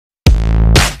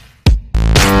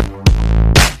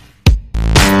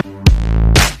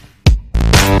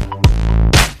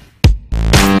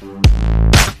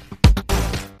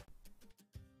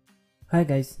Hi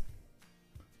guys,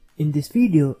 in this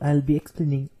video I'll be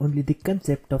explaining only the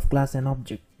concept of class and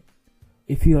object.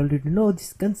 If you already know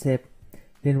this concept,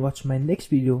 then watch my next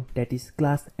video, that is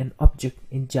class and object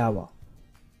in Java.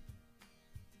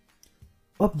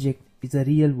 Object is a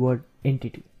real world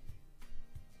entity.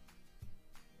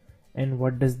 And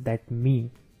what does that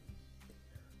mean?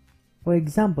 For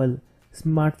example,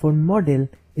 smartphone model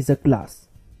is a class.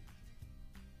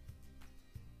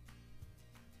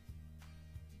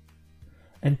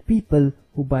 And people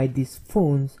who buy these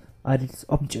phones are its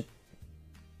object.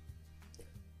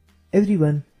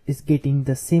 Everyone is getting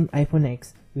the same iPhone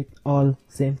X with all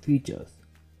same features,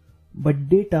 but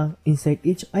data inside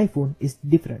each iPhone is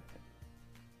different.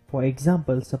 For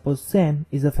example, suppose Sam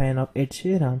is a fan of Ed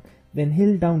Sheeran, then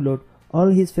he'll download all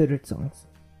his favorite songs.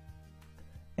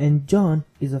 And John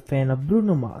is a fan of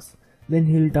Bruno Mars, then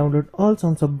he'll download all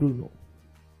songs of Bruno.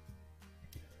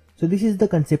 So this is the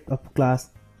concept of class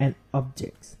and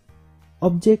objects.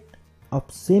 Object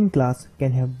of same class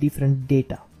can have different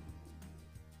data.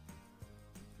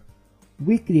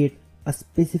 We create a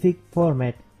specific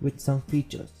format with some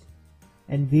features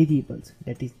and variables,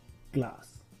 that is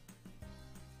class.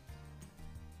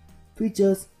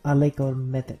 Features are like our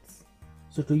methods.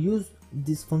 So to use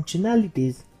these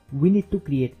functionalities, we need to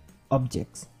create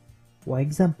objects. For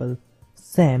example,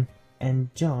 Sam and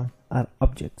John are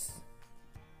objects.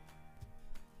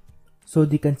 So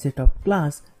the concept of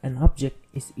class and object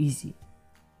is easy.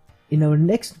 In our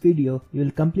next video, you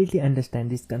will completely understand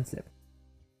this concept.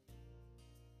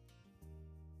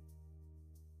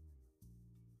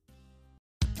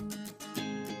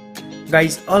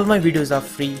 Guys, all my videos are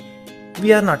free.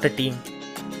 We are not a team.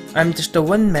 I'm just a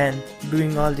one man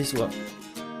doing all this work.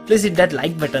 Please hit that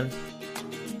like button.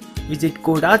 Visit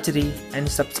Codearchery and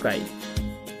subscribe.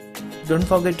 Don't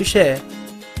forget to share.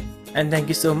 And thank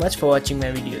you so much for watching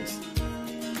my videos.